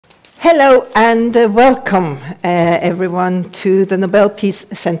Hello and welcome everyone to the Nobel Peace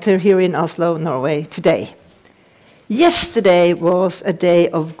Center here in Oslo, Norway today. Yesterday was a day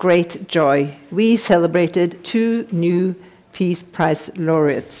of great joy. We celebrated 2 new Peace Prize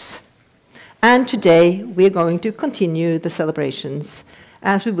laureates. And today we are going to continue the celebrations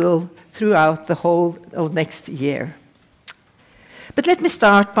as we will throughout the whole of next year. But let me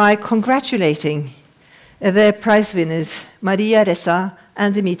start by congratulating the prize winners, Maria Ressa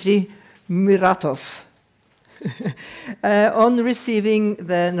and Dmitry Muratov, on receiving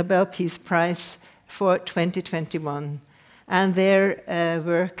the Nobel Peace Prize for 2021, and their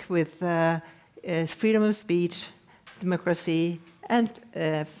work with freedom of speech, democracy,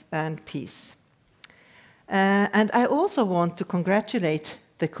 and peace. And I also want to congratulate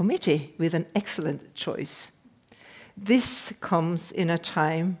the committee with an excellent choice. This comes in a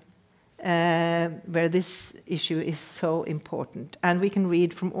time where this issue is so important. And we can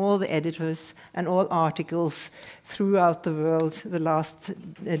read from all the editors and all articles throughout the world the last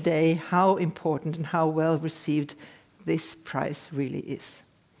day how important and how well received this prize really is.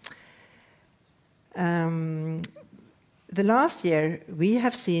 The last year, we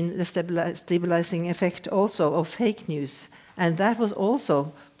have seen the stabilizing effect also of fake news, and that was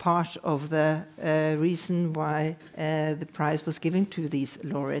also part of the reason why the prize was given to these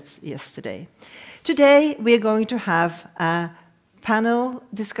laureates yesterday. Today, we're going to have a panel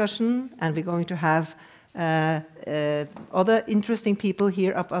discussion, and we're going to have other interesting people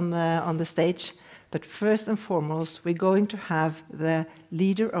here up on the stage. But first and foremost, we're going to have the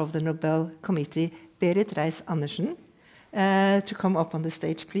leader of the Nobel Committee, Berit Reiss-Andersen, to come up on the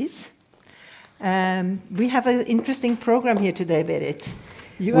stage, please. We have an interesting program here today, Berit.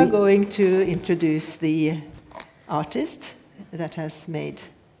 You are going to introduce the artist that has made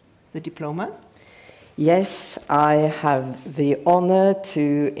the diploma. Yes, I have the honor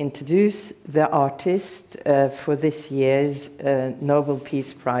to introduce the artist for this year's Nobel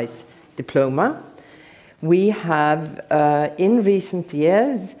Peace Prize diploma. We have, in recent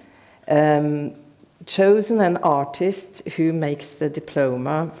years, chosen an artist who makes the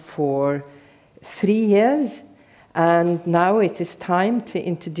diploma for 3 years, and now it is time to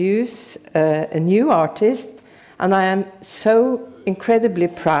introduce a new artist, and I am so incredibly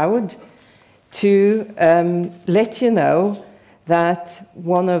proud to let you know that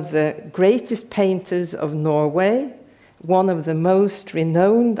one of the greatest painters of Norway, one of the most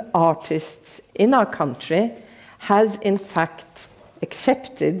renowned artists in our country, has in fact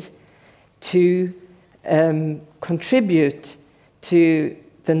accepted to contribute to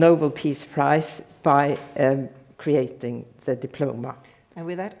the Nobel Peace Prize by creating the diploma. And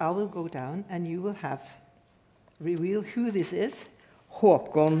with that, I will go down and you will reveal who this is.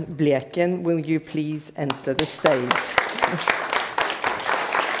 Håkon Bleken, will you please enter the stage?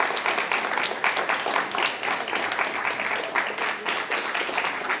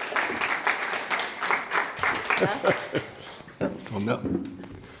 Kom da.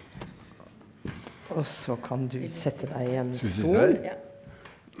 Og så kan du sette deg i en stol.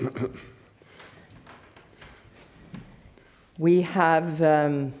 We have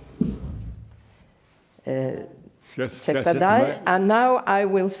set that there, and now I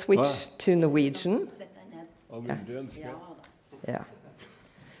will switch to Norwegian. Ja.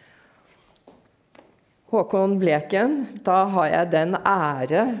 Håkon Bleken, da har jeg den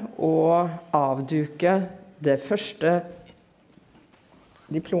ære å avduke det første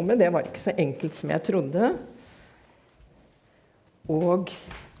diplomet. Det var ikke så enkelt som jeg trodde. Og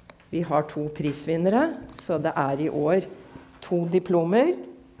vi har 2 prisvinnere, så det er i år 2 diplomer.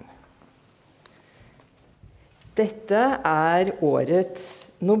 Dette er årets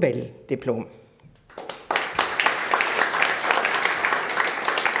Nobel-diplom.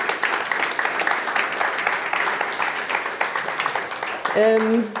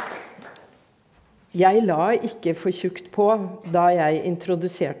 Jeg la ikke for tjukt på da jeg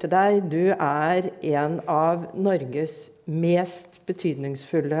introduserte deg. Du er en av Norges mest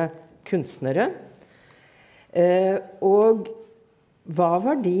betydningsfulle kunstnere. Og hva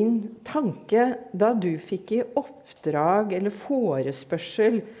var din tanke da du fikk i oppdrag eller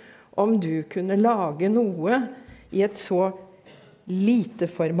forespørsel om du kunne lage noe i et så lite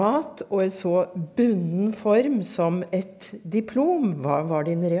format og en så bunden form som et diplom? Hva var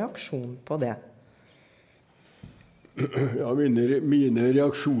din reaksjon på det? Ja, mine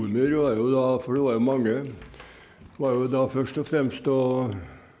reaksjoner var jo da, for det var jo mange, var jo da først og fremst å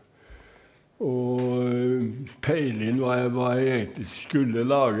peile inn hva jeg egentlig skulle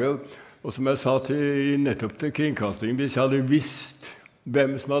lage. Og som jeg sa nettopp til kringkastingen, hvis jeg hadde visst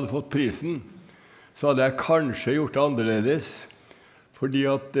hvem som hadde fått prisen, så hadde jeg kanskje gjort det annerledes. Fordi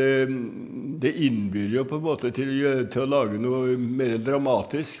at det innbyr jo på en måte til å lage noe mer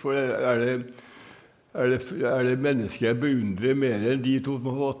dramatisk, for er det mennesker jeg beundrer mer enn de to som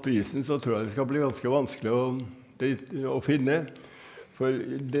har fått prisen, så tror jeg det skal bli ganske vanskelig å finne. For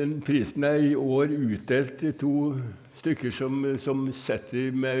den prisen I år utdelt til to stykker som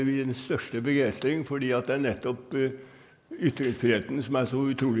setter meg I den største begeistring, fordi at det nettopp ytringsfriheten som så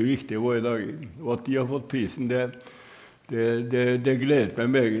utrolig viktig I våre dager. Og at de har fått prisen, det gleder meg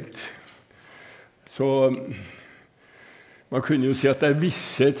meget. Så man kunne jo si at det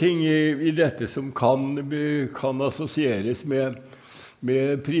visse ting I dette som kan assosieres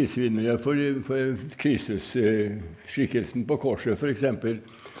med prisvinnere for Kristus-skikkelsen på korset, for eksempel.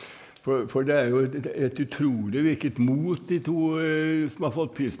 For det jo et utrolig hvilket mot de to som har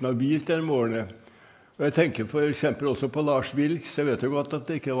fått prisen har vist denne årene. Og jeg tenker for eksempel også på Lars Vilks. Jeg vet jo godt at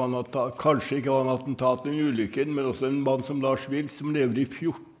det kanskje ikke var en attentat under ulykken, men også en mann som Lars Vilks, som lever I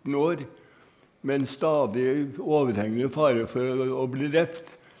 14 år, med en stadig overhengende fare for å bli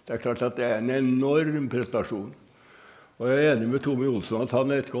drept. Det klart at det en enorm prestasjon. Og jeg enig med Tome Olsson at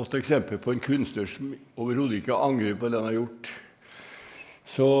han et godt eksempel på en kunstner som overhodet ikke angrer på det han har gjort.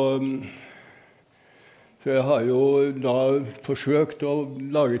 Så jeg har jo da forsøkt å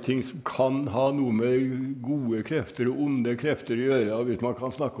lage ting som kan ha noe med gode krefter og onde krefter å gjøre, hvis man kan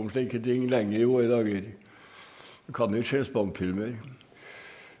snakke om slike ting lenger I våre dager. Det kan jo skje spannfilmer.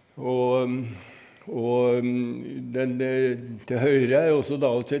 Og til høyre også da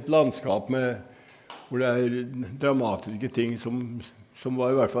et landskap hvor det dramatiske ting som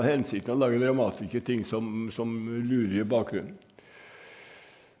var I hvert fall hensikten å lage dramatiske ting som lurer I bakgrunnen.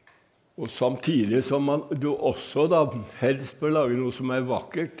 Og samtidig som du også da helst bør lage noe som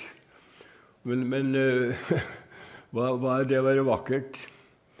vakkert. Men hva det å være vakkert?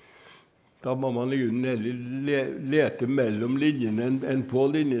 Da må man I grunnen heller lete mellom linjene enn på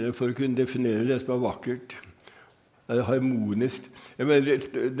linjene for å kunne definere det som vakkert. Det harmonisk. Jeg mener,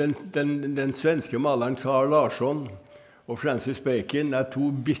 den svenske maleren Carl Larsson og Francis Bacon to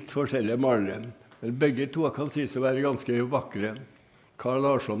vidt forskjellige malere. Men begge to kan sies å være ganske vakre. Carl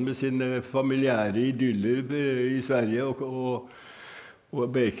Larsson med sine familiære idyller I Sverige og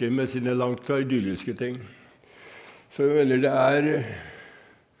Bacon med sine langt idylliske ting. Så jeg mener det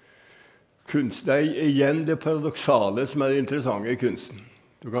kunst igjen det paradoksale som det interessante I kunsten.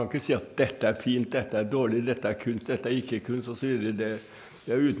 Du kan ikke si at dette fint, dette dårlig, dette kunst, dette ikke kunst, og så videre.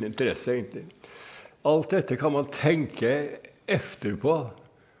 Det uten interesse, egentlig. Alt dette kan man tenke efterpå,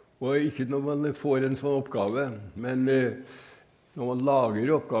 og ikke når man får en sånn oppgave. Men når man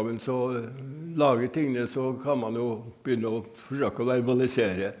lager oppgaven, lager tingene, så kan man jo begynne å forsøke å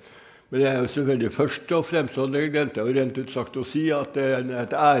verbalisere. Men det jo selvfølgelig først og fremst, og det glemte jeg jo rent ut sagt å si, at det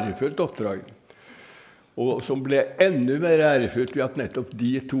et ærefullt oppdrag. Og som ble enda mer ærefullt ved at nettopp de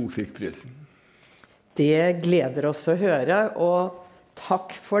to fikk prisen. Det gleder oss å høre, og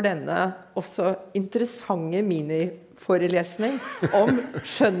takk for denne også interessante miniforelesning om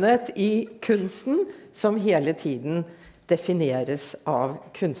skjønnhet I kunsten, som hele tiden defineres av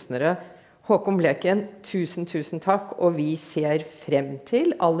kunstnere. Håkon Bleken, tusen takk, og vi ser frem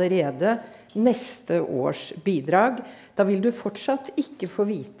til allerede neste års bidrag. Da vil du fortsatt ikke få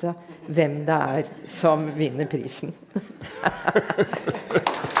vite hvem det som vinner prisen.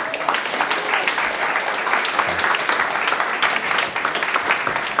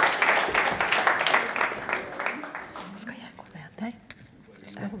 Skal jeg gå ned der?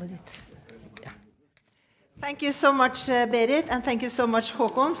 Skal jeg holde ditt? Thank you so much, Berit, and thank you so much,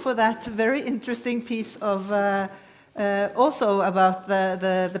 Håkon, for that very interesting piece of also about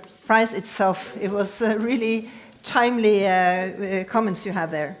the prize itself. It was really timely comments you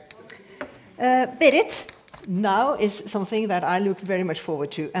had there. Berit, now is something that I look very much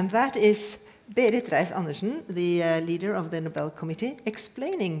forward to, and that is Berit Reiss-Andersen, the leader of the Nobel Committee,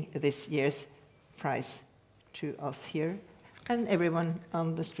 explaining this year's prize to us here and everyone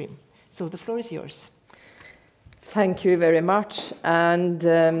on the stream. So the floor is yours. Thank you very much, and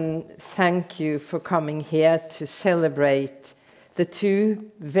thank you for coming here to celebrate the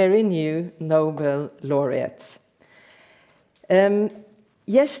two very new Nobel laureates.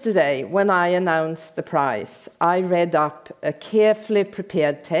 Yesterday, when I announced the prize, I read up a carefully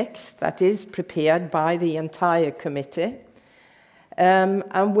prepared text that is prepared by the entire committee,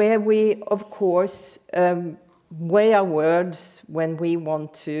 and where we, of course, weigh our words when we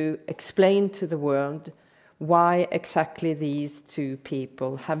want to explain to the world why exactly these two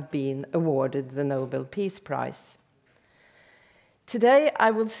people have been awarded the Nobel Peace Prize. Today,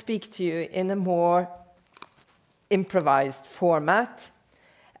 I will speak to you in a more improvised format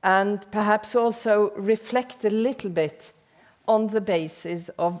and perhaps also reflect a little bit on the basis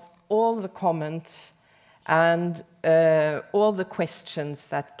of all the comments and all the questions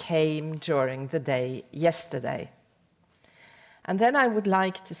that came during the day yesterday. And then I would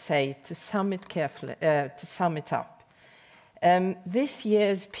like to say, to sum it up, this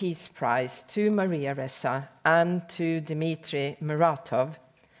year's Peace Prize to Maria Ressa and to Dmitry Muratov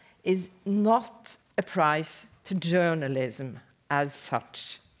is not a prize to journalism as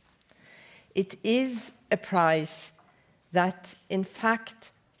such. It is a prize that, in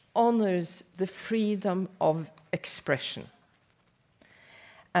fact, honors the freedom of expression.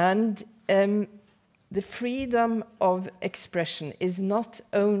 And the freedom of expression is not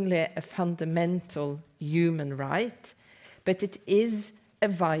only a fundamental human right, but it is a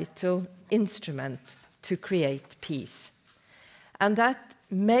vital instrument to create peace. And that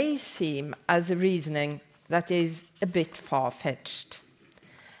may seem as a reasoning that is a bit far-fetched.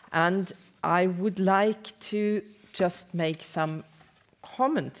 And I would like to just make some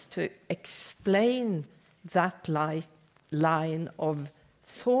comments to explain that line of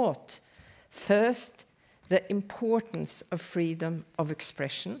thought. First, the importance of freedom of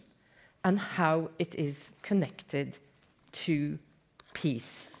expression and how it is connected to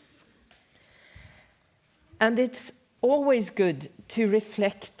peace. And it's always good to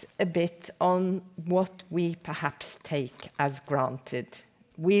reflect a bit on what we perhaps take as granted.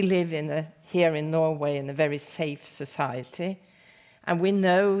 We live here in Norway in a very safe society, and we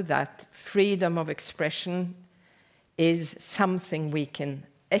know that freedom of expression is something we can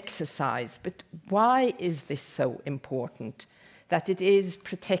exercise. But why is this so important? That it is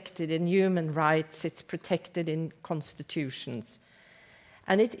protected in human rights, it's protected in constitutions.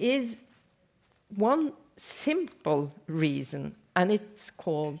 And it is one simple reason, and it's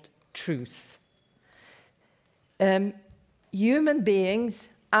called truth. Human beings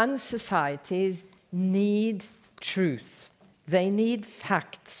and societies need truth. They need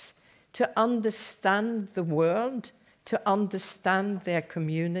facts to understand the world, to understand their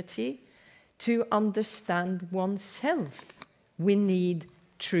community, to understand oneself. We need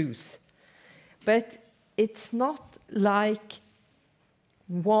truth. But it's not like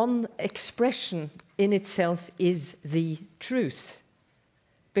one expression in itself is the truth.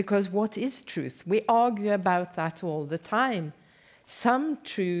 Because what is truth? We argue about that all the time. Some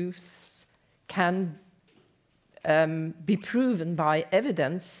truths can be proven by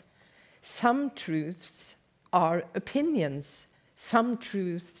evidence. Some truths are opinions. Some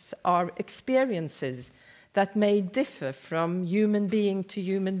truths are experiences that may differ from human being to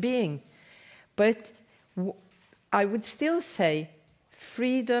human being. But I would still say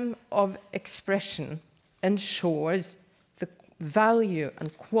freedom of expression ensures the value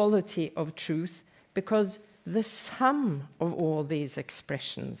and quality of truth, because the sum of all these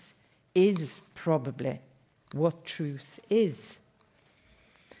expressions is probably what truth is.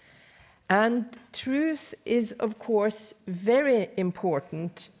 And truth is, of course, very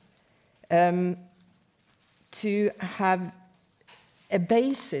important to have a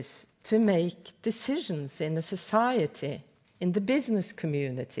basis to make decisions in a society, in the business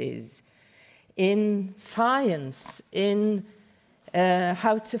communities, in science, in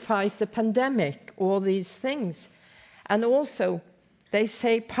how to fight a pandemic, all these things. And also, they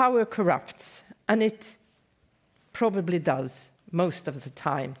say power corrupts, and it probably does most of the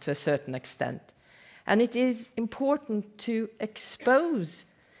time to a certain extent. And it is important to expose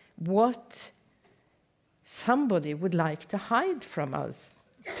what somebody would like to hide from us,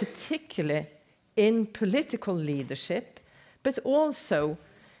 particularly in political leadership, but also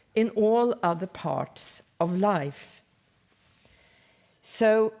in all other parts of life.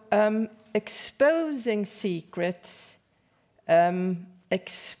 So exposing secrets,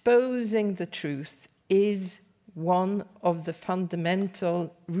 exposing the truth is one of the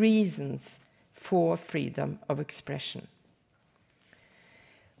fundamental reasons for freedom of expression.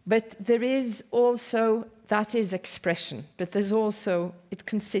 But there is also, that is expression, but there's also, it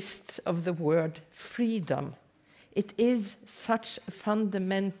consists of the word freedom. It is such a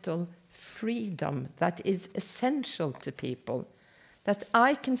fundamental freedom that is essential to people, that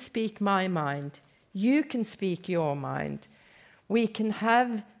I can speak my mind, you can speak your mind, we can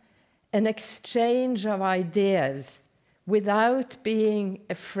have an exchange of ideas without being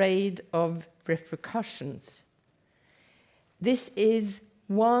afraid of repercussions. This is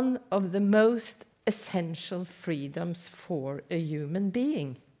one of the most essential freedoms for a human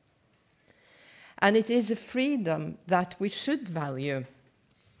being. And it is a freedom that we should value.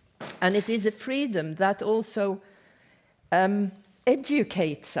 And it is a freedom that also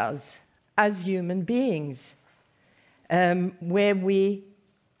educates us as human beings, where we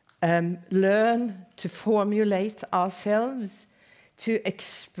learn to formulate ourselves, to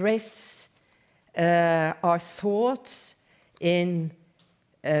express our thoughts in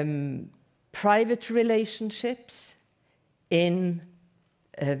private relationships, in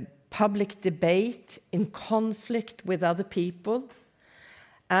public debate, in conflict with other people,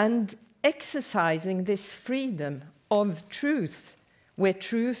 and exercising this freedom of truth, where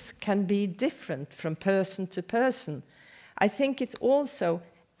truth can be different from person to person. I think it also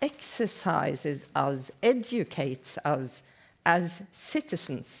exercises us, educates us as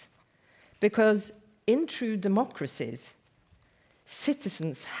citizens, because in true democracies,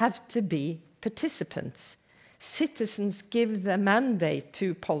 citizens have to be participants. Citizens give their mandate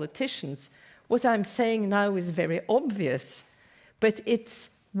to politicians. What I'm saying now is very obvious, but it's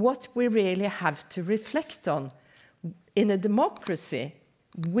what we really have to reflect on. In a democracy,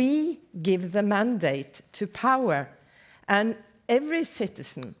 we give the mandate to power, and every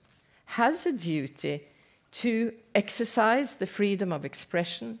citizen has a duty to exercise the freedom of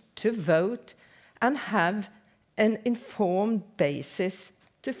expression, to vote, and have an informed basis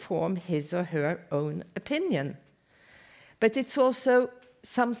to form his or her own opinion. But it's also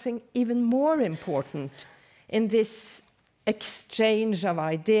something even more important in this exchange of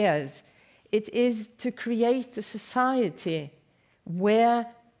ideas. It is to create a society where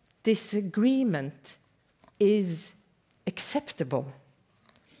disagreement is acceptable,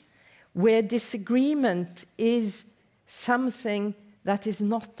 where disagreement is something that is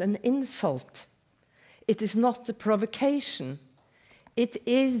not an insult. It is not a provocation. It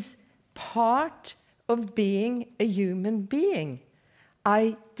is part of being a human being.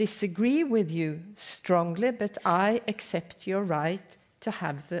 I disagree with you strongly, but I accept your right to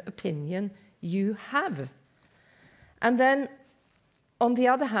have the opinion you have. And then, on the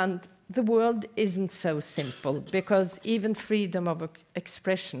other hand, the world isn't so simple, because even freedom of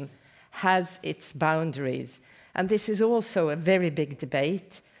expression has its boundaries. And this is also a very big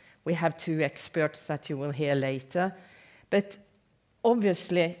debate. We have two experts that you will hear later. But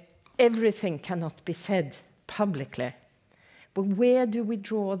obviously, everything cannot be said publicly. But where do we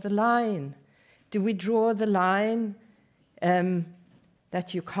draw the line? Do we draw the line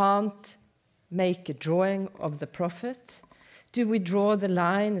that you can't make a drawing of the prophet? Do we draw the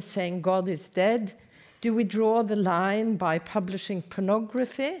line saying God is dead? Do we draw the line by publishing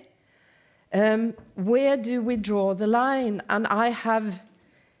pornography? Where do we draw the line? And I have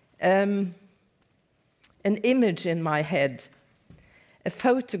an image in my head, a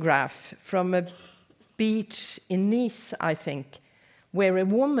photograph from a beach in Nice, I think, where a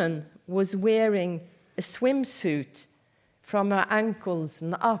woman was wearing a swimsuit from her ankles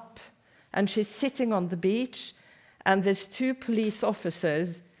and up, and she's sitting on the beach, and there's two police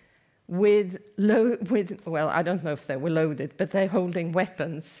officers with well, I don't know if they were loaded, but they're holding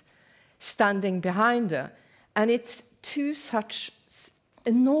weapons, standing behind her. And it's two such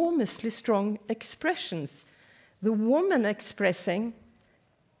enormously strong expressions. The woman expressing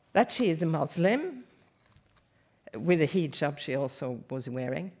that she is a Muslim, with a hijab she also was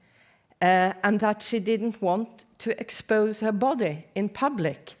wearing, and that she didn't want to expose her body in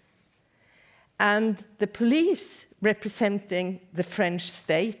public. And the police representing the French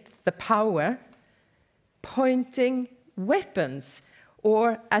state, the power, pointing weapons,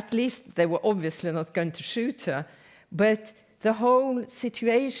 or at least they were obviously not going to shoot her, but the whole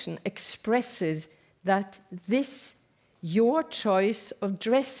situation expresses that this, your choice of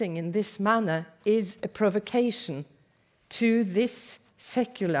dressing in this manner, is a provocation to this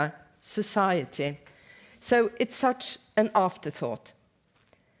secular society. So it's such an afterthought.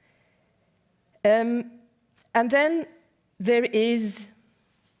 And then there is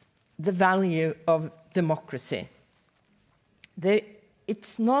the value of democracy.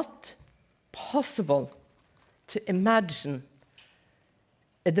 It's not possible to imagine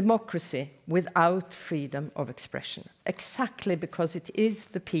a democracy without freedom of expression, exactly because it is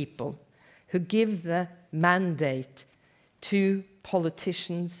the people who give the mandate to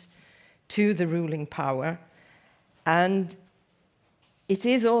politicians, to the ruling power. And it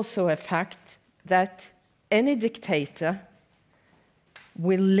is also a fact that any dictator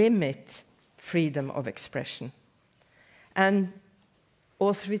will limit freedom of expression. And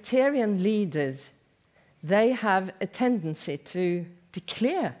authoritarian leaders, they have a tendency to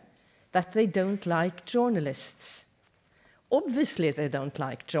declare that they don't like journalists. Obviously they don't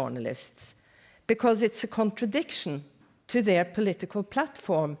like journalists, because it's a contradiction to their political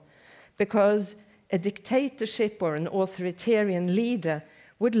platform, because a dictatorship or an authoritarian leader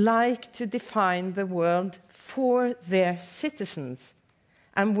would like to define the world for their citizens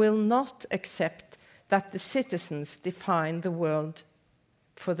and will not accept that the citizens define the world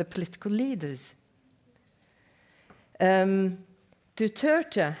for the political leaders.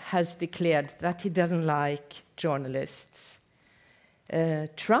 Duterte has declared that he doesn't like journalists.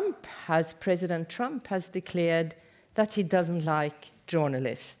 President Trump has declared that he doesn't like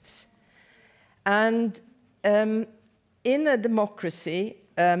journalists. And in a democracy,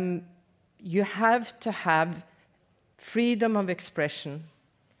 you have to have freedom of expression,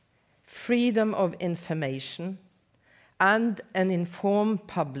 freedom of information, and an informed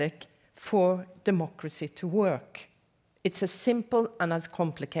public for democracy to work. It's as simple and as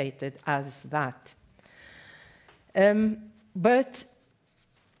complicated as that. And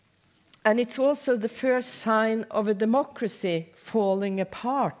it's also the first sign of a democracy falling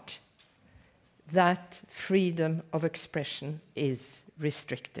apart that freedom of expression is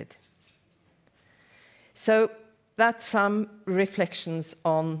restricted. So that's some reflections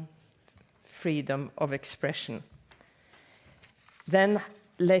on freedom of expression. Then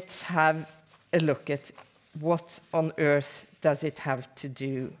let's have a look at what on earth does it have to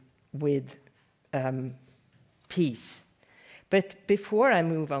do with peace. But before I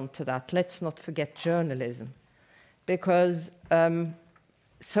move on to that, let's not forget journalism, because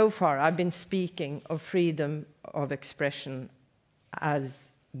so far I've been speaking of freedom of expression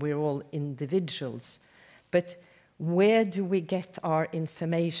as we're all individuals. But where do we get our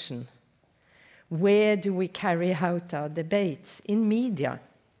information? Where do we carry out our debates? In media.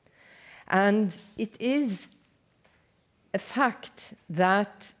 And it is a fact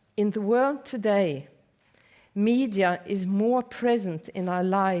that in the world today, media is more present in our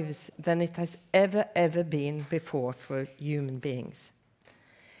lives than it has ever been before for human beings.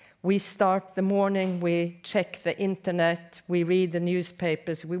 We start the morning, we check the internet, we read the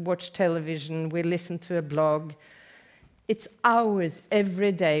newspapers, we watch television, we listen to a blog. It's hours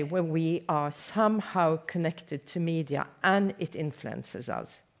every day where we are somehow connected to media, and it influences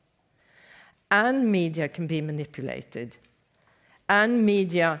us. And media can be manipulated. And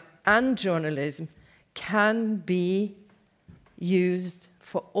media and journalism can be used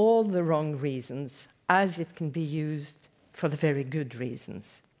for all the wrong reasons, as it can be used for the very good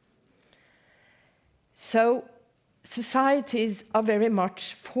reasons. So societies are very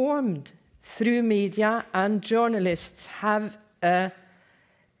much formed through media, and journalists have a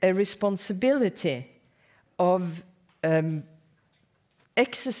responsibility of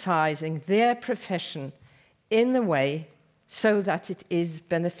exercising their profession in a way so that it is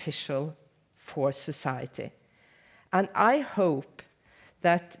beneficial for society. And I hope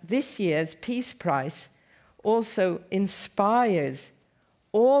that this year's Peace Prize also inspires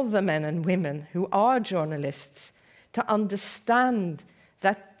all the men and women who are journalists to understand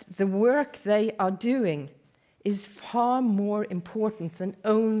that the work they are doing is far more important than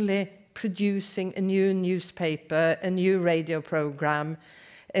only producing a new newspaper, a new radio program,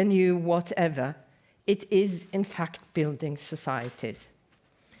 a new whatever. It is, in fact, building societies.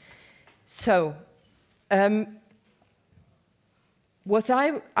 So, what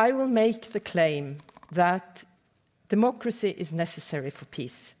I will make the claim that democracy is necessary for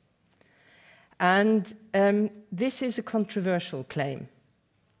peace. And this is a controversial claim.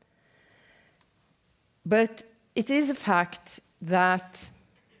 But it is a fact that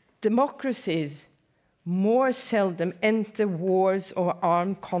democracies more seldom enter wars or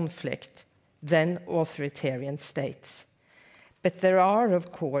armed conflict than authoritarian states. But there are,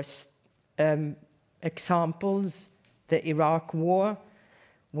 of course, examples, the Iraq War,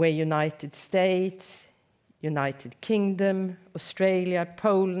 where United States, United Kingdom, Australia,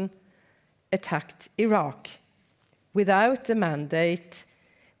 Poland attacked Iraq without a mandate,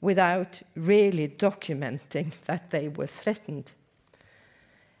 without really documenting that they were threatened.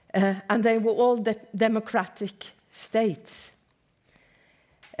 And they were all democratic states.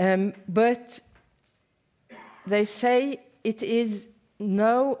 But they say it is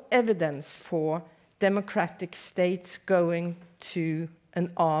no evidence for democratic states going to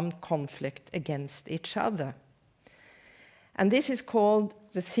an armed conflict against each other. And this is called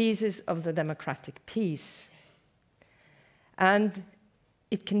the thesis of the democratic peace. And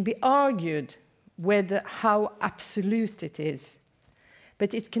it can be argued how absolute it is.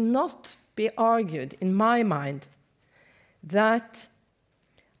 But it cannot be argued, in my mind, that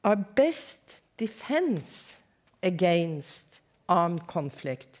our best defense against armed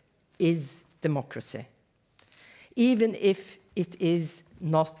conflict is democracy, even if it is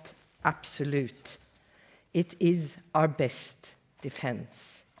not absolute. It is our best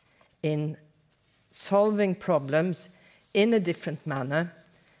defense in solving problems in a different manner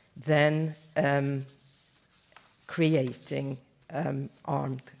than creating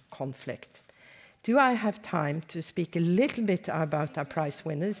armed conflict. do I have time to speak a little bit about our prize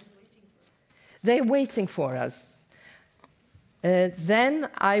winners? They're waiting for us. Then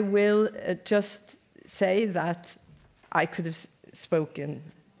I will just say that I could have spoken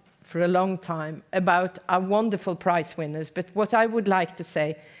for a long time about our wonderful prize winners, but what I would like to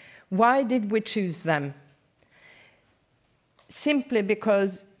say, why did we choose them? Simply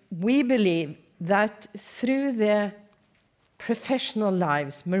because we believe that through their professional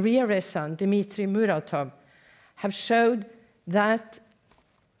lives, Maria Ressa and Dmitry Muratov have showed that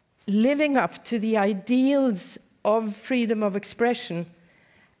living up to the ideals of freedom of expression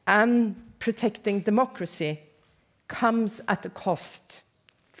and protecting democracy comes at a cost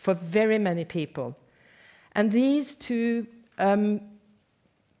for very many people. And these two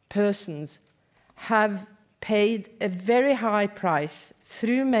persons have paid a very high price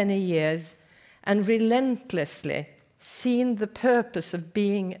through many years and relentlessly seen the purpose of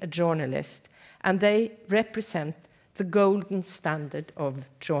being a journalist, and they represent the golden standard of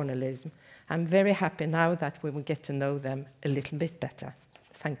journalism. I'm very happy now that we will get to know them a little bit better.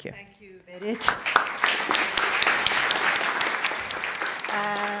 Thank you. Thank you, Berit.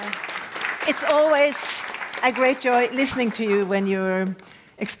 It's always a great joy listening to you when you're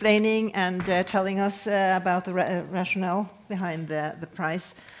explaining and telling us about the rationale behind the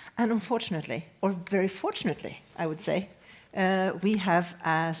prize. And unfortunately, or very fortunately, I would say, we have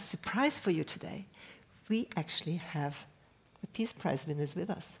a surprise for you today. We actually have the Peace Prize winners with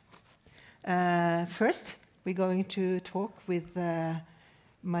us. First, we're going to talk with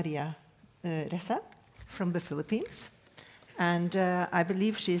Maria Ressa from the Philippines. And I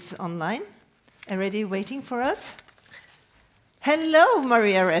believe she's online, already waiting for us. Hello,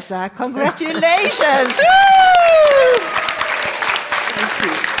 Maria Ressa. Congratulations! Thank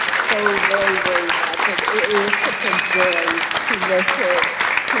you so very, very much. And it is such a joy to listen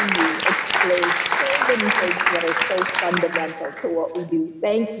to you explain so many things that are so fundamental to what we do.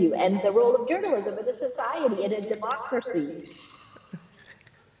 Thank you. And the role of journalism in a society, in a democracy.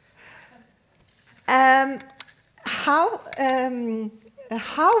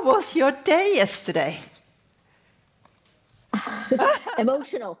 How was your day yesterday?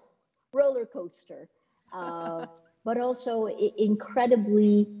 Emotional, roller coaster, but also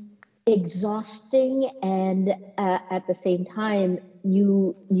incredibly exhausting. And at the same time,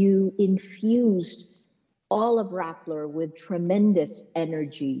 you infused all of Rappler with tremendous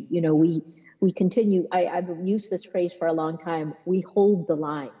energy. You know, we continue. I've used this phrase for a long time. We hold the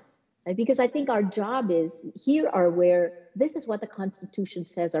line. Right? Because I think our job is, here are where, this is what the Constitution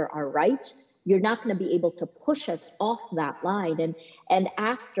says are our rights. You're not going to be able to push us off that line. And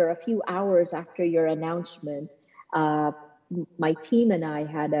after a few hours after your announcement, my team and I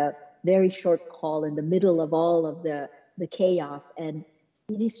had a very short call in the middle of all of the chaos. And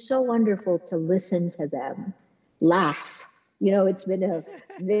it is so wonderful to listen to them laugh. You know, it's been a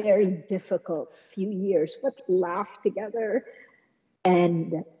very difficult few years, but laugh together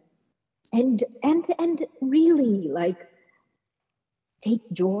and really, like, take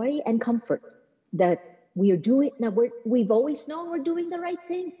joy and comfort that we are doing. Now, we've always known we're doing the right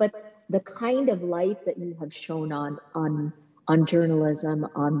thing, but the kind of light that you have shown on journalism,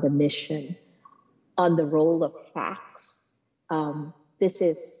 on the mission, on the role of facts,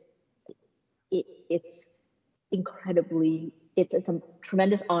 it's incredibly, it's a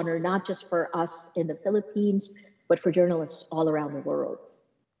tremendous honor, not just for us in the Philippines, but for journalists all around the world.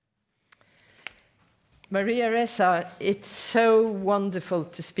 Maria Ressa, it's so wonderful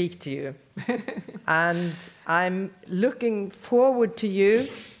to speak to you. And I'm looking forward to you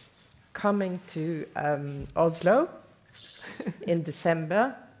coming to Oslo in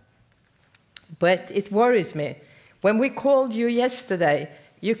December. But it worries me. When we called you yesterday,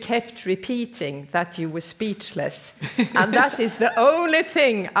 you kept repeating that you were speechless. And that is the only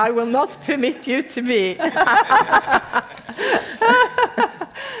thing I will not permit you to be.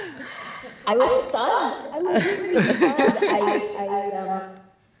 I was stunned. I was really stunned.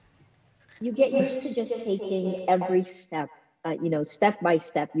 You get used to just taking every step, step by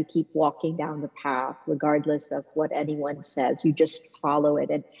step. You keep walking down the path, regardless of what anyone says. You just follow it.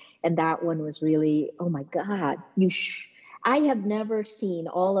 And that one was really, oh my God. I have never seen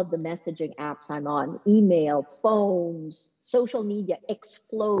all of the messaging apps I'm on, email, phones, social media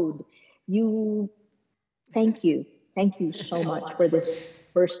explode. Thank you. Thank you so much for this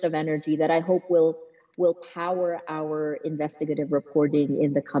burst of energy that I hope will power our investigative reporting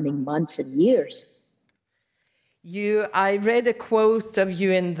in the coming months and years. I read a quote of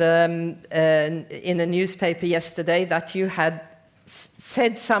you in a newspaper yesterday that you had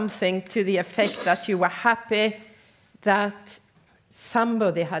said something to the effect that you were happy that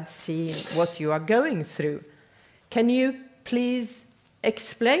somebody had seen what you are going through. Can you please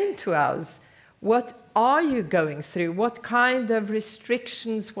explain to us, what are you going through? What kind of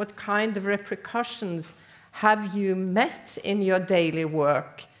restrictions, what kind of repercussions have you met in your daily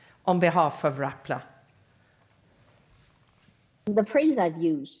work on behalf of Rappler? The phrase I've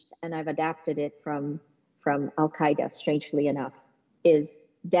used, and I've adapted it from Al-Qaeda, strangely enough, is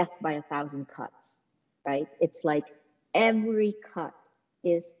death by 1,000 cuts, right? It's like every cut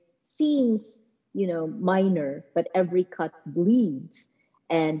seems, minor, but every cut bleeds.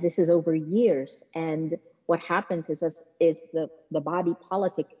 And this is over years. And what happens is the body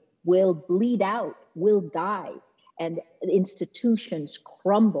politic will bleed out, will die, and institutions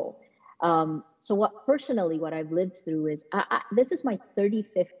crumble. So what I've lived through is, this is my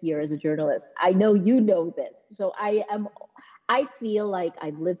 35th year as a journalist. I know you know this. So I feel like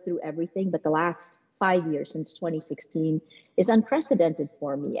I've lived through everything, but the last 5 years, since 2016, is unprecedented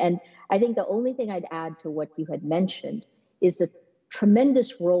for me. And I think the only thing I'd add to what you had mentioned is the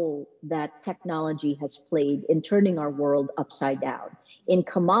tremendous role that technology has played in turning our world upside down, in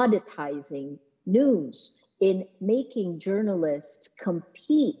commoditizing news, in making journalists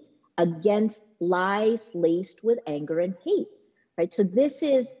compete against lies laced with anger and hate, right? So this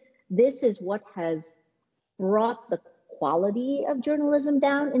is what has brought the quality of journalism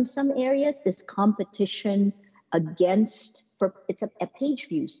down in some areas, this competition it's a page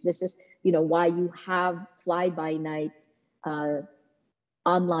views. This is, why you have fly-by-night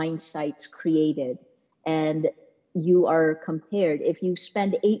online sites created, and you are compared. If you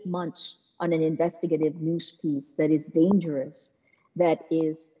spend 8 months on an investigative news piece that is dangerous, that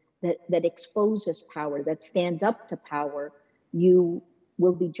exposes power, that stands up to power, you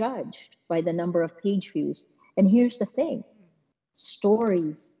will be judged by the number of page views. And here's the thing,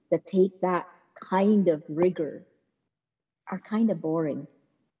 stories that take that kind of rigor are kind of boring.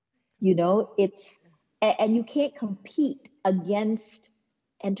 And you can't compete against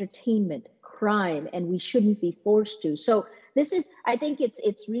entertainment, crime, and we shouldn't be forced to. So I think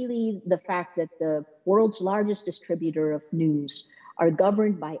it's really the fact that the world's largest distributor of news are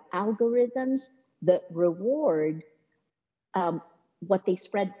governed by algorithms that reward what they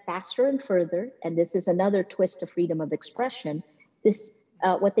spread faster and further, and this is another twist of freedom of expression.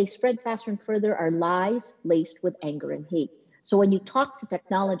 What they spread faster and further are lies laced with anger and hate. So when you talk to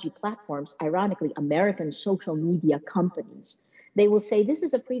technology platforms, ironically, American social media companies, they will say this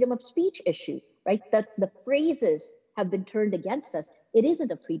is a freedom of speech issue, right? That the phrases have been turned against us. It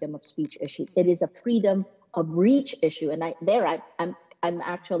isn't a freedom of speech issue. It is a freedom of reach issue. And I'm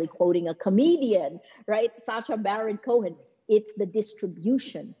actually quoting a comedian, right? Sacha Baron Cohen. It's the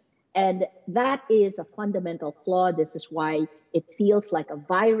distribution. And that is a fundamental flaw. This is why it feels like a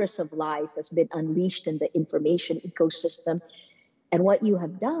virus of lies has been unleashed in the information ecosystem. And what you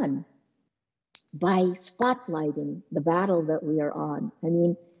have done by spotlighting the battle that we are on, I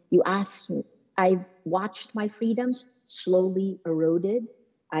mean, you asked me, I've watched my freedoms slowly eroded.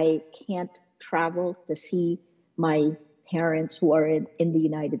 I can't travel to see my parents who are in the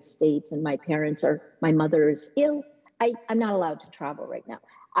United States, and my mother is ill. I'm not allowed to travel right now.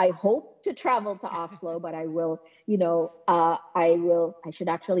 I hope to travel to Oslo, but I will, I should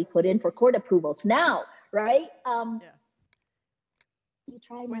actually put in for court approvals now, right? You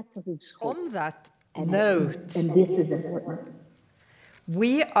try not to lose hope. On that note, and this is important.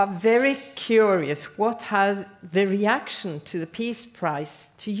 We are very curious, what has the reaction to the Peace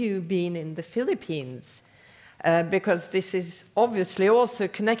Prize to you been in the Philippines? Because this is obviously also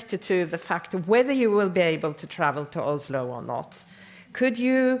connected to the fact of whether you will be able to travel to Oslo or not. Could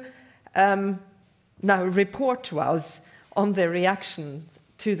you now report to us on the reaction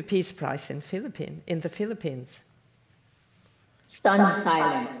to the Peace Prize in the Philippines? Stunned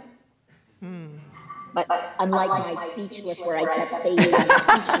silence. But unlike my speechless, where I kept saying I'm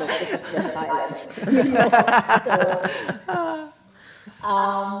speechless, this is just silence.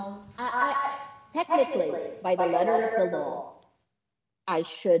 Technically, by the letter of the law, I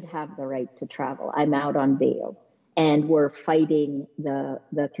should have the right to travel. I'm out on bail, and we're fighting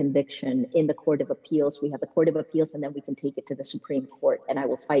the conviction in the Court of Appeals. We have the Court of Appeals, and then we can take it to the Supreme Court, and I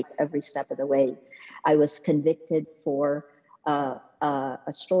will fight every step of the way. I was convicted for a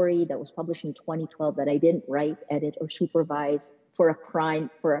story that was published in 2012 that I didn't write, edit, or supervise for a crime,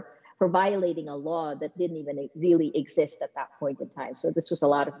 for violating a law that didn't even really exist at that point in time. So this was a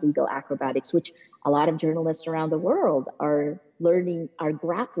lot of legal acrobatics, which a lot of journalists around the world are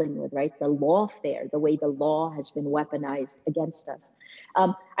grappling with, right? The lawfare, the way the law has been weaponized against us.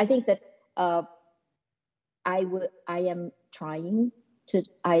 I think that I am trying to,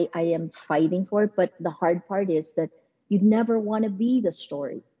 I am fighting for it, but the hard part is that, You never want to be the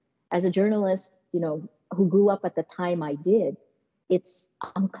story. As a journalist, you know, who grew up at the time I did, it's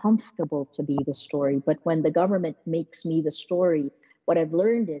uncomfortable to be the story. But when the government makes me the story, what I've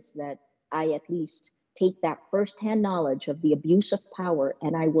learned is that I at least take that firsthand knowledge of the abuse of power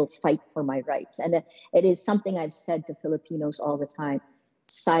and I will fight for my rights. And it is something I've said to Filipinos all the time.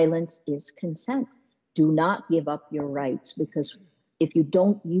 Silence is consent. Do not give up your rights, because if you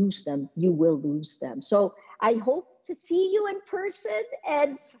don't use them, you will lose them. So I hope to see you in person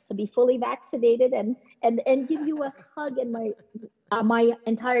and to be fully vaccinated and give you a hug, and my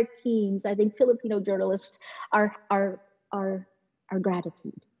entire teams. I think Filipino journalists are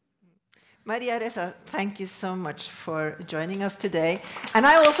gratitude. Maria Ressa, thank you so much for joining us today. And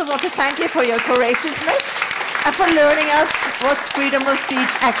I also want to thank you for your courageousness and for learning us what freedom of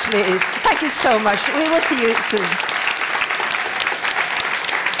speech actually is. Thank you so much. We will see you soon.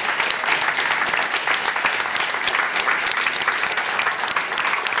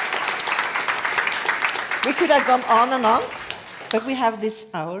 We could have gone on and on, but we have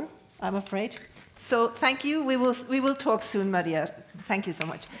this hour, I'm afraid. So thank you. We will talk soon, Maria. Thank you so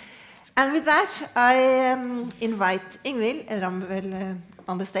much. And with that, I invite Ingvild Ramvel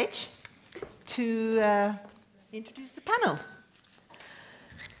on the stage to introduce the panel.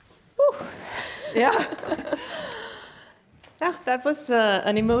 Woo. Yeah. Yeah, that was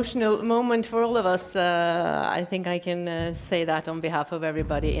an emotional moment for all of us. I think I can say that on behalf of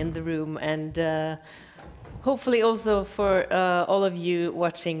everybody in the room, and hopefully also for all of you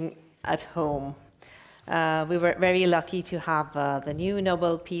watching at home. We were very lucky to have the new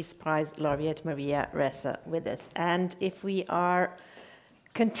Nobel Peace Prize laureate Maria Ressa with us. And if we are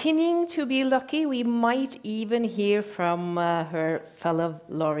continuing to be lucky, we might even hear from her fellow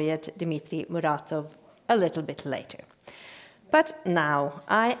laureate Dmitry Muratov a little bit later. But now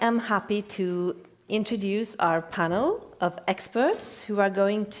I am happy to introduce our panel of experts who are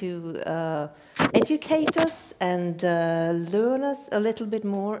going to educate us and learn us a little bit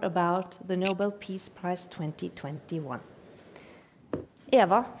more about the Nobel Peace Prize 2021.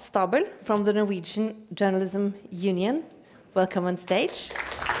 Eva Stabel from the Norwegian Journalism Union, welcome on stage.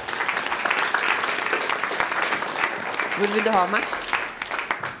 Hvor vil du ha meg?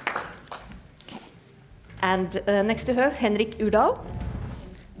 And next to her, Henrik Urdal,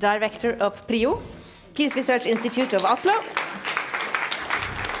 Director of PRIO, Peace Research Institute of Oslo.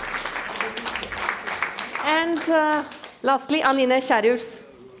 And lastly, Aline Kierulf,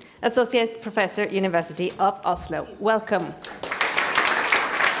 Associate Professor, University of Oslo. Welcome.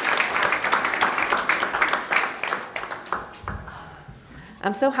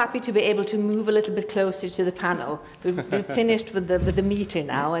 I'm so happy to be able to move a little bit closer to the panel. We've finished with the meter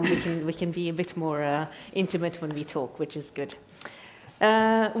now, and we can be a bit more intimate when we talk, which is good.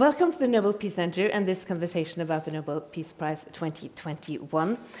 Welcome to the Nobel Peace Center and this conversation about the Nobel Peace Prize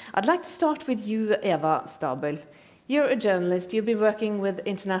 2021. I'd like to start with you, Eva Stabel. You're a journalist. You've been working with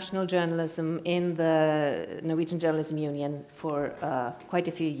international journalism in the Norwegian Journalism Union for quite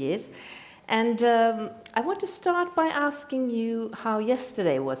a few years. And I want to start by asking you how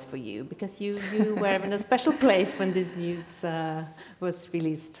yesterday was for you, because you were in a special place when this news was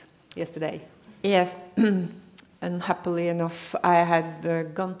released yesterday. Yes, and happily enough, I had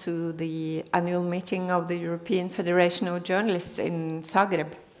gone to the annual meeting of the European Federation of Journalists in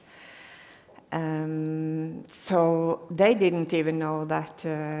Zagreb. So they didn't even know that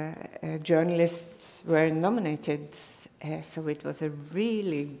journalists were nominated. So it was a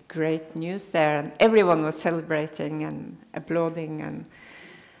really great news there, and everyone was celebrating and applauding, and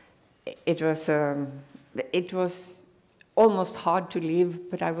it was almost hard to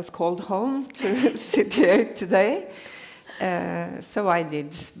leave, but I was called home to sit here today, so I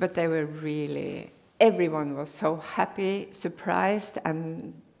did. But they were really, everyone was so happy, surprised,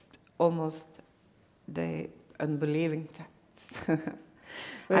 and almost unbelieving that.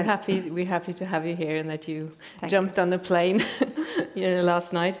 We're happy to have you here and that you jumped on a plane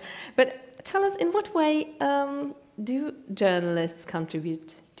last night. But tell us, in what way do journalists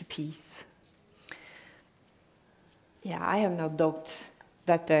contribute to peace? Yeah, I have no doubt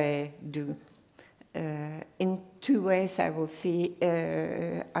that they do. In two ways, I will say.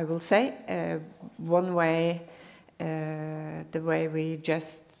 One way, the way we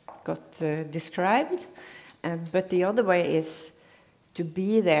just got described, but the other way is to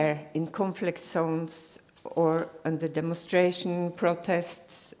be there in conflict zones or under demonstration,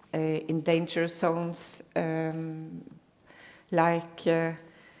 protests, in danger zones, I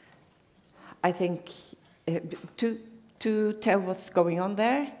think to tell what's going on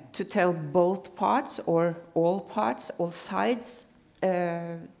there, to tell both parts or all parts, all sides.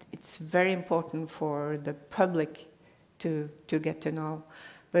 It's very important for the public to get to know.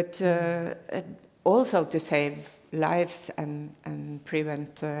 But also to save lives and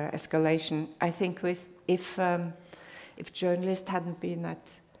prevent escalation. I think if journalists hadn't been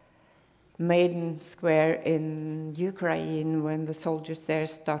at Maidan Square in Ukraine when the soldiers there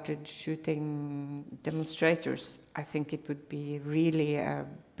started shooting demonstrators, I think it would be really a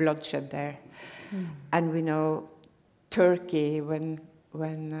bloodshed there. And we know Turkey, when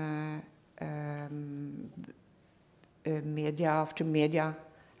media after media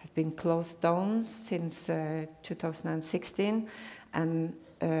has been closed down since 2016, and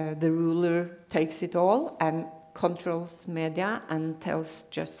the ruler takes it all and controls media and tells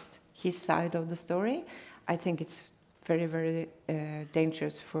just his side of the story. I think it's very, very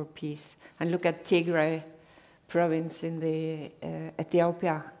dangerous for peace. And look at Tigray province in the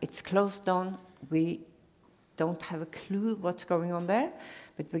Ethiopia. It's closed down. We don't have a clue what's going on there,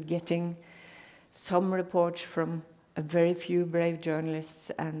 but we're getting some reports from a very few brave journalists,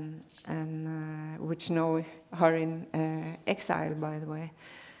 and which now are in exile, by the way,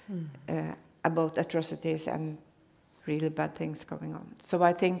 about atrocities and really bad things going on. So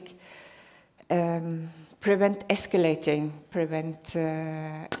I think prevent escalating, prevent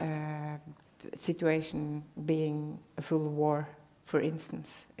situation being a full war, for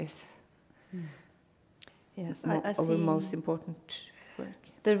instance, is yes, I see our most important work.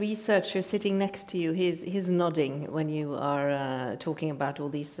 The researcher sitting next to you, he's nodding when you are talking about all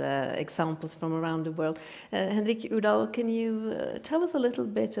these examples from around the world. Henrik Udal, can you tell us a little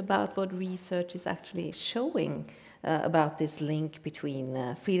bit about what research is actually showing about this link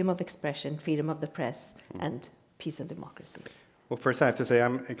between freedom of expression, freedom of the press, and peace and democracy? Well, first I have to say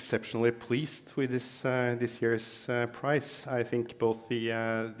I'm exceptionally pleased with this year's prize. I think both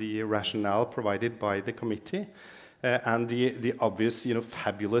the rationale provided by the committee and the obvious,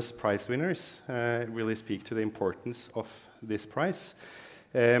 fabulous prize winners really speak to the importance of this prize.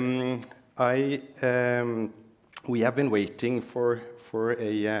 We have been waiting for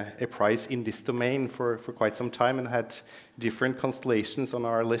a prize in this domain for quite some time, and had different constellations on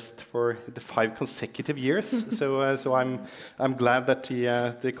our list for the 5 consecutive years. So I'm glad that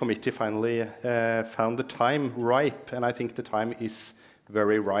the committee finally found the time ripe, and I think the time is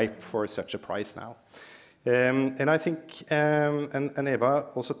very ripe for such a prize now. And I think, and Eva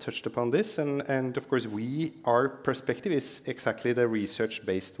also touched upon this, and of course our perspective is exactly the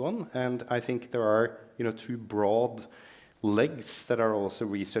research-based one, and I think there are 2 broad legs that are also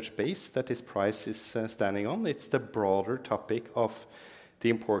research-based that this prize is standing on. It's the broader topic of the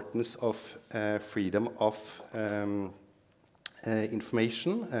importance of freedom of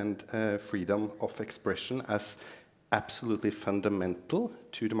information and freedom of expression as absolutely fundamental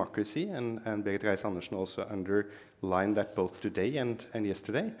to democracy, and Berit Reiss-Andersen also underlined that both today and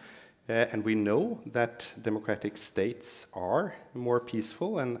yesterday. And we know that democratic states are more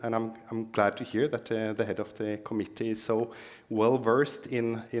peaceful, and I'm glad to hear that the head of the committee is so well versed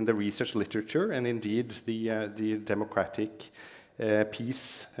in the research literature, and indeed the democratic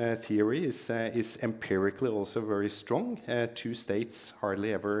peace theory is empirically also very strong. 2 states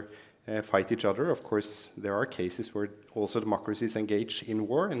hardly ever fight each other. Of course, there are cases where also democracies engage in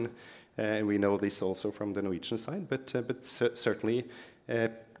war, and we know this also from the Norwegian side, but certainly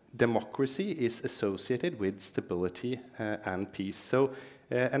democracy is associated with stability and peace. So,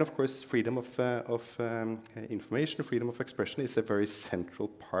 and of course, freedom of information, freedom of expression is a very central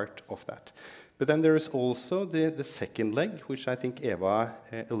part of that. But then there is also the second leg, which I think Eva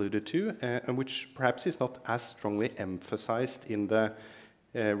alluded to, and which perhaps is not as strongly emphasized in the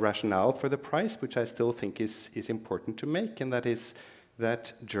rationale for the prize, which I still think is important to make, and that is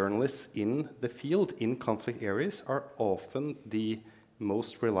that journalists in the field, in conflict areas, are often the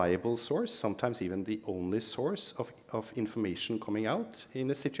most reliable source, sometimes even the only source of information coming out in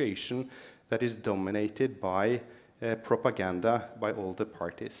a situation that is dominated by propaganda by all the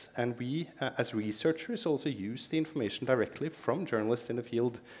parties. And we, as researchers, also use the information directly from journalists in the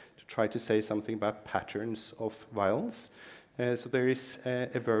field to try to say something about patterns of violence. So there is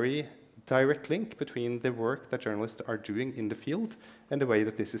a very direct link between the work that journalists are doing in the field and the way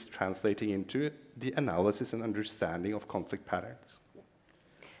that this is translating into the analysis and understanding of conflict patterns.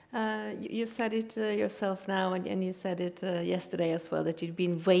 You said it yourself now, and you said it yesterday as well, that you've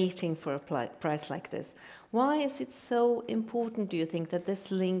been waiting for a prize like this. Why is it so important, do you think, that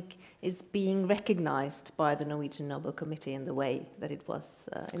this link is being recognized by the Norwegian Nobel Committee in the way that it was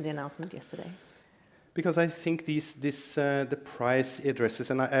in the announcement yesterday? Because I think the prize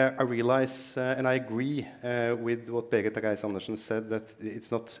addresses, and I realize and I agree with what Berit Reiss-Andersen said, that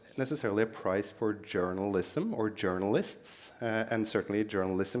it's not necessarily a prize for journalism or journalists, and certainly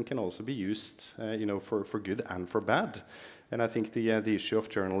journalism can also be used, for good and for bad. And I think the issue of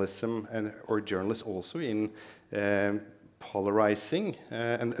journalism or journalists also in polarizing,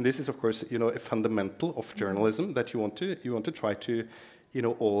 and this is of course a fundamental of journalism, that you want to try to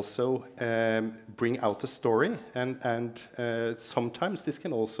also bring out a story, and sometimes this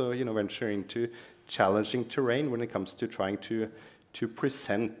can also venture into challenging terrain when it comes to trying to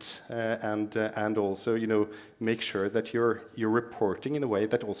present and also make sure that you're reporting in a way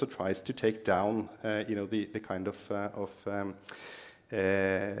that also tries to take down the kind of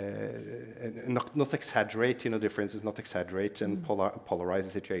not exaggerate differences, not exaggerate and polarize the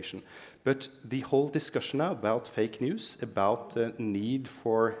situation. But the whole discussion now about fake news, about the need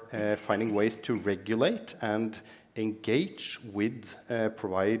for finding ways to regulate and engage with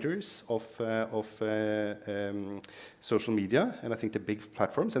providers of social media, and I think the big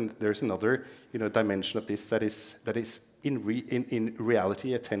platforms. And there's another dimension of this that is in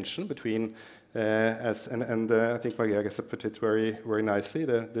reality a tension between I think Maria Ressa put it very very nicely,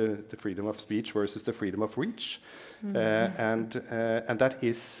 the freedom of speech versus the freedom of reach. And that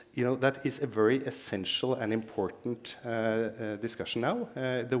is a very essential and important discussion now,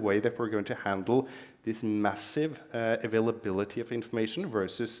 the way that we're going to handle this massive availability of information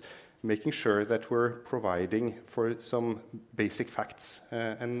versus making sure that we're providing for some basic facts.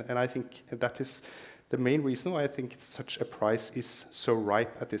 And I think that is the main reason why I think such a prize is so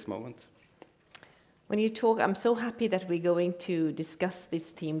ripe at this moment. When you talk, I'm so happy that we're going to discuss this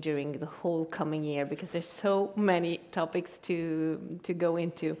theme during the whole coming year, because there's so many topics to go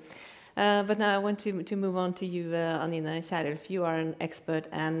into. But now I want to move on to you, Anine Kierulf. You are an expert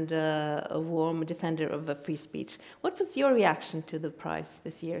and a warm defender of free speech. What was your reaction to the prize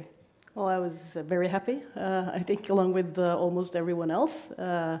this year? Well, I was very happy, I think, along with almost everyone else.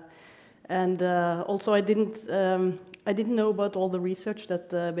 And also I didn't know about all the research that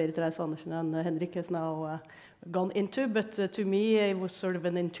Berit Reiss-Andersen and Henrik has now gone into, but to me it was sort of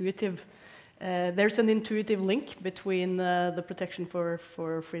an intuitive, there's an intuitive link between the protection for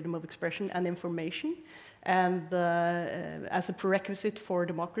freedom of expression and information, and as a prerequisite for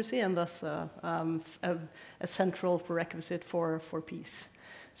democracy, and thus a central prerequisite for peace.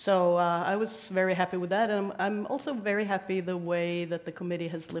 So I was very happy with that, and I'm also very happy the way that the committee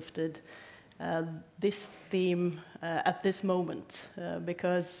has lifted this theme at this moment,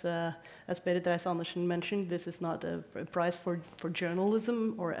 because as Berit Reiss-Andersen mentioned, this is not a prize for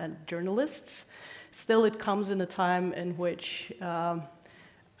journalism or journalists. Still, it comes in a time in which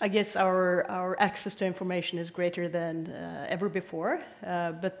I guess our access to information is greater than ever before,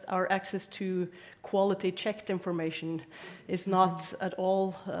 but our access to quality-checked information is not at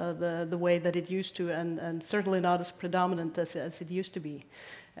all the way that it used to, and certainly not as predominant as it used to be.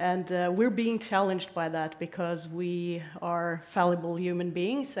 And we're being challenged by that because we are fallible human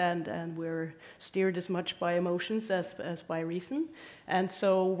beings, and we're steered as much by emotions as by reason. And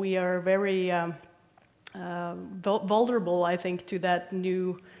so we are very vulnerable, I think, to that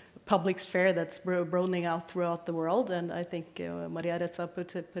new public sphere that's broadening out throughout the world. And I think Maria Ressa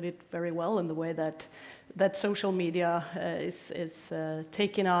put it very well in the way that social media is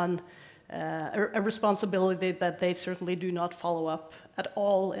taking on a responsibility that they certainly do not follow up at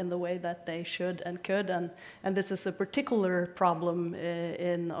all in the way that they should and could, and this is a particular problem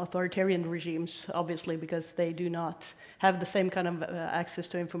in authoritarian regimes, obviously, because they do not have the same kind of access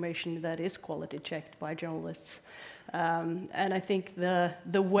to information that is quality checked by journalists. And I think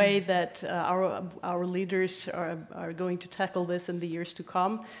the way that our leaders are going to tackle this in the years to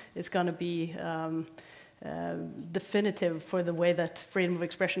come is going to be definitive for the way that freedom of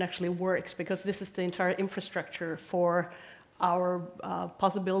expression actually works, because this is the entire infrastructure for our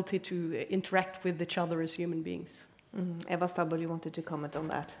possibility to interact with each other as human beings. Eva Stabel, you wanted to comment on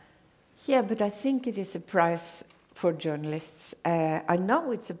that? Yeah, but I think it is a prize for journalists. I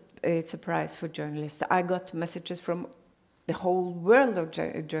know it's a prize for journalists. I got messages from the whole world of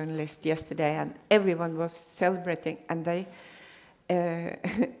journalists yesterday, and everyone was celebrating, and they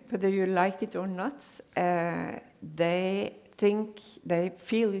whether you like it or not, they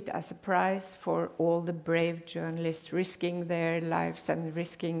feel it as a prize for all the brave journalists risking their lives and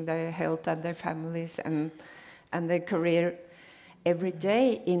risking their health and their families and their career every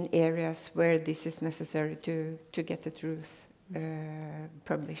day in areas where this is necessary to get the truth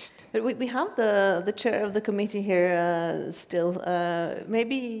published. But we have the chair of the committee here still.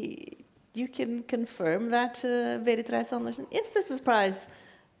 Maybe you can confirm that, Berit Reiss-Andersen. Is this a prize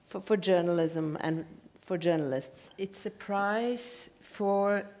for journalism and for journalists? It's a prize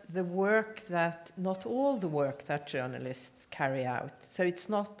for the work that, not all the work that journalists carry out. So it's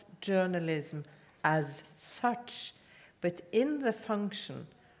not journalism as such, but in the function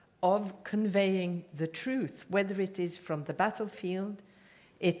of conveying the truth, whether it is from the battlefield,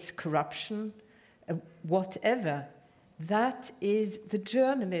 it's corruption, whatever. That is, the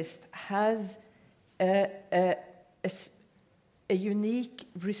journalist has a unique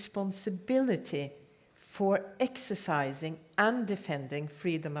responsibility for exercising and defending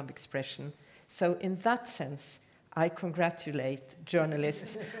freedom of expression. So in that sense, I congratulate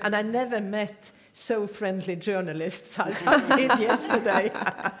journalists. And I never met so friendly journalists as I did yesterday.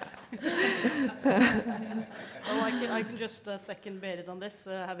 Well, I can just second Berit on this,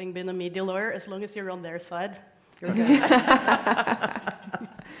 having been a media lawyer. As long as you're on their side, you're good.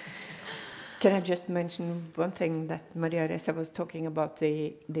 Can I just mention one thing that Maria Ressa was talking about,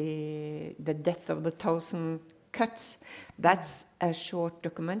 the death of the 1,000 cuts? That's a short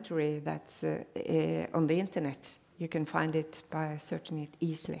documentary that's on the internet. You can find it by searching it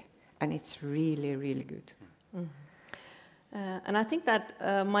easily, and it's really, really good. Mm. And I think that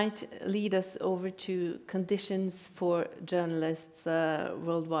might lead us over to conditions for journalists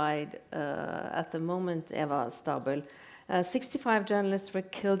worldwide at the moment, Eva Stabel. 65 journalists were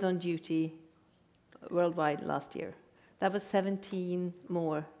killed on duty worldwide last year. That was 17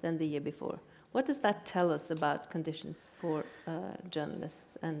 more than the year before. What does that tell us about conditions for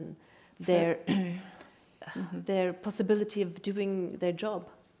journalists and their, their possibility of doing their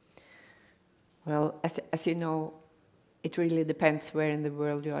job? Well, as you know, it really depends where in the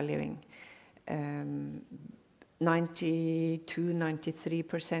world you are living.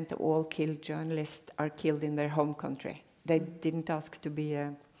 92–93% of all killed journalists are killed in their home country. They didn't ask to be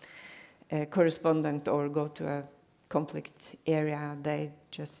a correspondent or go to a conflict area. They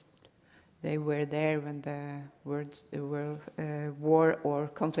were there when the war or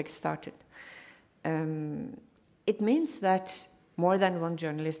conflict started. It means that more than one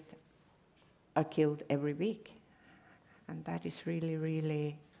journalist are killed every week. And that is really,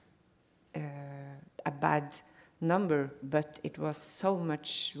 really a bad number, but it was so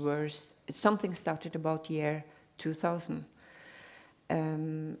much worse. Something started about year 2000.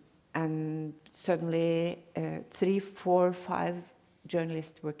 And suddenly 3, 4, 5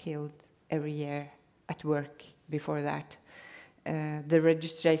 journalists were killed every year at work before that. The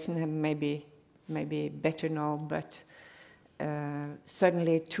registration may be better now, but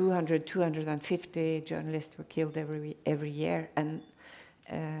suddenly 200, 250 journalists were killed every year. And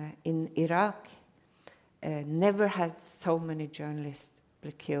in Iraq, never had so many journalists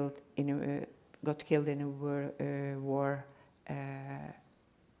got killed in a war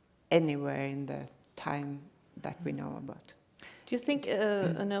anywhere in the time that we know about. Do you think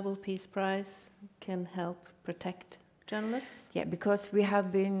a Nobel Peace Prize can help protect journalists? Yeah, because we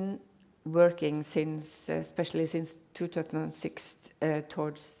have been working especially since 2006,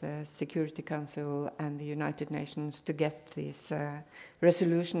 towards the Security Council and the United Nations to get these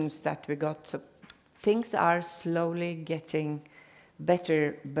resolutions that we got. So things are slowly getting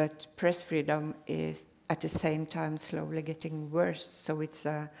better, but press freedom is at the same time slowly getting worse. So it's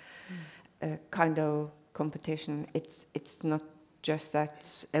a kind of competition. It's not just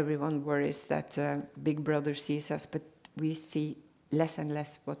that everyone worries that Big Brother sees us, but we see less and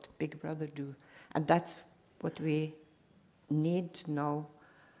less what Big Brother do. And that's what we need to know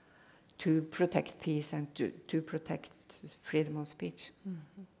to protect peace and to protect freedom of speech.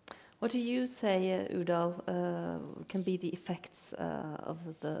 Mm-hmm. What do you say, Udal, can be the effects of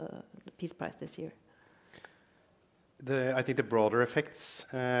the Peace Prize this year? I think the broader effects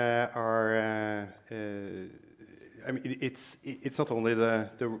are. I mean, it's not only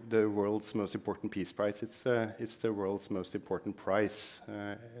the world's most important peace prize. It's the world's most important prize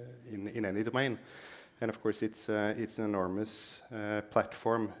in any domain, and of course it's an enormous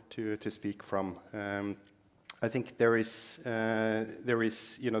platform to speak from. I think there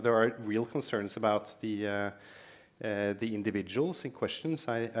are real concerns about the individuals in questions.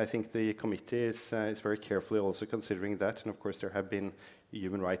 I think the committee is very carefully also considering that, and of course there have been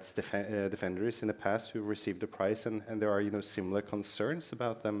human rights defenders in the past who received the prize, and there are similar concerns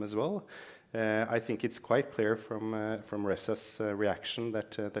about them as well. I think it's quite clear from Ressa's reaction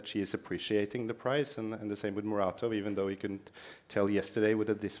that she is appreciating the prize, and the same with Muratov, even though he couldn't tell yesterday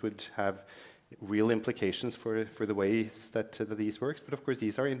whether this would have real implications for the ways that these works. But of course,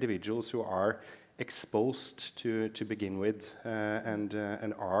 these are individuals who are exposed to begin with and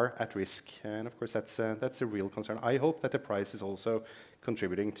are at risk. And of course, that's a real concern. I hope that the prize is also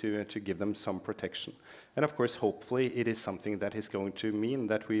contributing to give them some protection. And of course, hopefully, it is something that is going to mean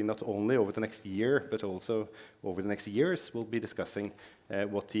that we not only over the next year, but also over the next years, will be discussing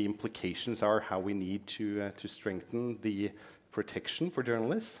what the implications are, how we need to strengthen the protection for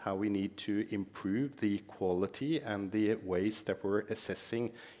journalists, how we need to improve the quality and the ways that we're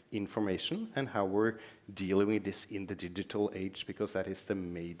assessing information, and how we're dealing with this in the digital age, because that is the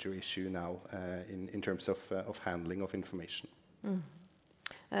major issue now in terms of handling of information.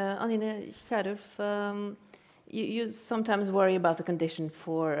 Anine Kierulf, you sometimes worry about the condition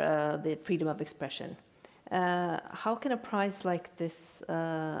for the freedom of expression. How can a prize like this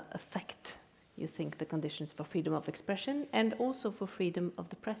affect, you think, the conditions for freedom of expression and also for freedom of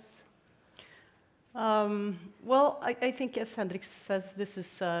the press? Well, I think, as Hendrik says, this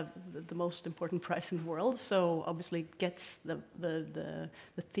is the most important prize in the world, so obviously it gets the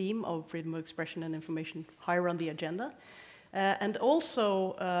theme of freedom of expression and information higher on the agenda. And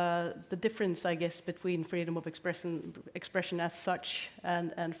also the difference, I guess, between freedom of expression as such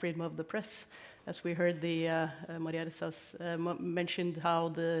and freedom of the press. As we heard, Maria Ressa mentioned how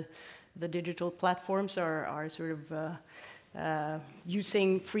the digital platforms are sort of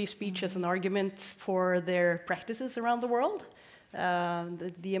using free speech as an argument for their practices around the world.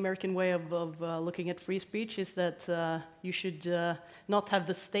 The American way of looking at free speech is that you should not have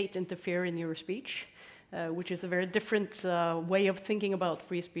the state interfere in your speech. Which is a very different way of thinking about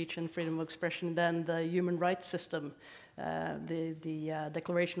free speech and freedom of expression than the human rights system, the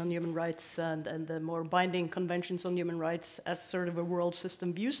Declaration on Human Rights and the more binding conventions on human rights as sort of a world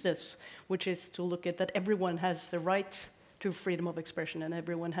system views this, which is to look at that everyone has the right to freedom of expression and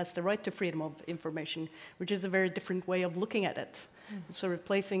everyone has the right to freedom of information, which is a very different way of looking at it, sort of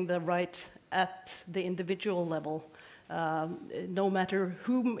placing the right at the individual level. No matter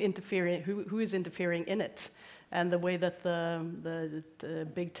who is interfering in it, and the way that the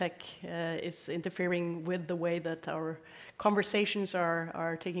big tech is interfering with the way that our conversations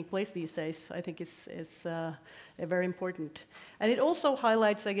are taking place these days, I think is very important. And it also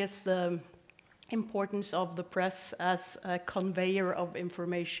highlights, I guess, the importance of the press as a conveyor of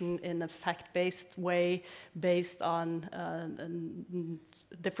information in a fact-based way, based on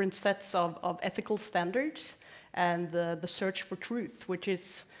different sets of ethical standards, and the search for truth, which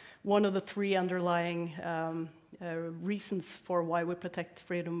is one of the three underlying reasons for why we protect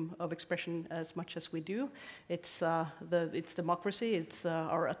freedom of expression as much as we do. It's democracy, it's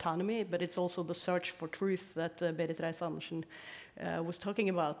our autonomy, but it's also the search for truth that Berit Reiss-Andersen was talking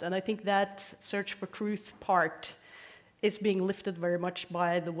about. And I think that search for truth part is being lifted very much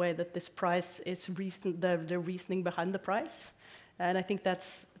by the way that this prize is the reasoning behind the prize. And I think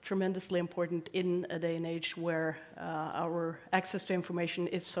that's tremendously important in a day and age where our access to information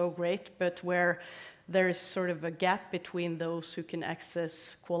is so great, but where there is sort of a gap between those who can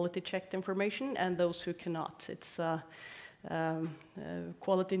access quality-checked information and those who cannot. It's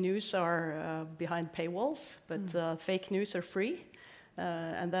quality news are behind paywalls, but fake news are free,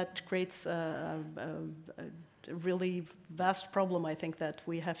 and that creates a really vast problem, I think, that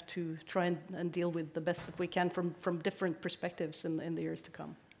we have to try and deal with the best that we can from different perspectives in the years to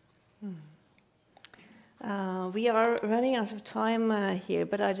come. We are running out of time here,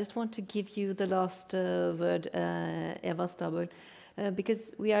 but I just want to give you the last word, Eva Stabel,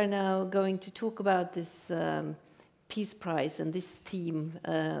 because we are now going to talk about this Peace Prize and this theme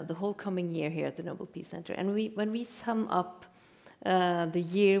the whole coming year here at the Nobel Peace Center. And when we sum up the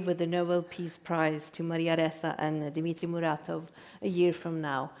year with the Nobel Peace Prize to Maria Ressa and Dmitry Muratov a year from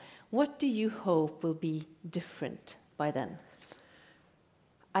now, what do you hope will be different by then?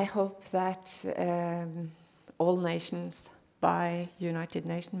 I hope that all nations, by United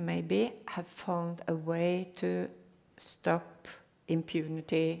Nations maybe, have found a way to stop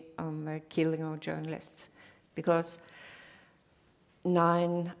impunity on the killing of journalists. Because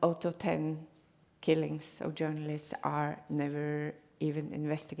 9 out of 10 killings of journalists are never even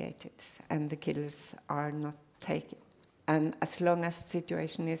investigated, and the killers are not taken. And as long as the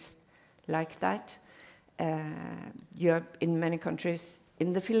situation is like that, in many countries,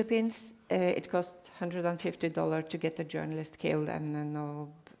 in the Philippines, it costs $150 to get a journalist killed,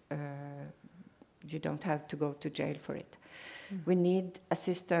 and you don't have to go to jail for it. We need a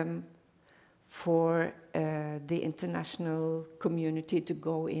system for the international community to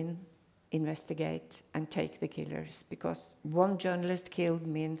go in, investigate, and take the killers, because one journalist killed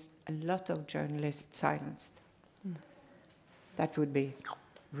means a lot of journalists silenced. That would be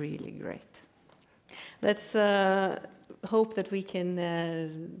really great. Let's hope that we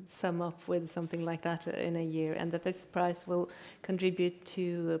can sum up with something like that in a year, and that this prize will contribute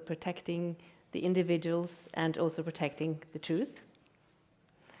to protecting the individuals and also protecting the truth.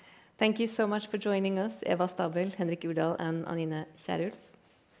 Thank you so much for joining us, Eva Stabel, Henrik Urdal, and Anine Kierulf.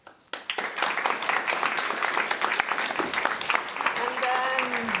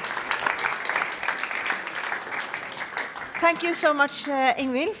 Thank you so much,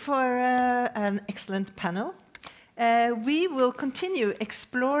 Ingvild, for an excellent panel. We will continue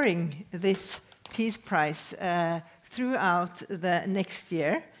exploring this Peace Prize throughout the next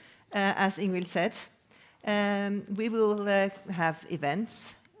year, as Ingvild said. We will have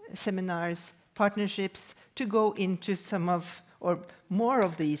events, seminars, partnerships to go into some of or more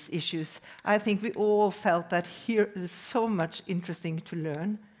of these issues. I think we all felt that here is so much interesting to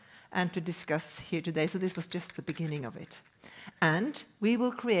learn and to discuss here today, so this was just the beginning of it. And we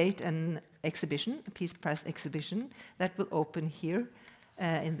will create an exhibition, a Peace Prize exhibition, that will open here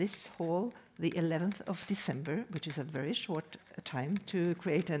in this hall the 11th of December, which is a very short time to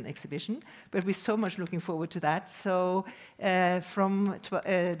create an exhibition, but we're so much looking forward to that. So from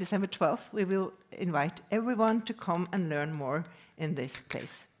December 12th, we will invite everyone to come and learn more in this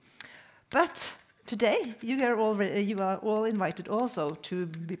place. But today, you are all invited also to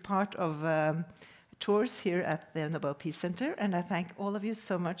be part of tours here at the Nobel Peace Center, and I thank all of you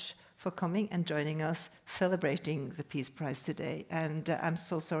so much for coming and joining us celebrating the Peace Prize today. And I'm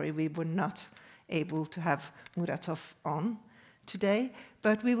so sorry we were not able to have Muratov on today,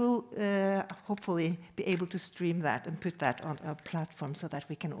 but we will hopefully be able to stream that and put that on our platform so that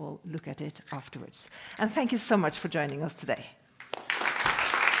we can all look at it afterwards. And thank you so much for joining us today.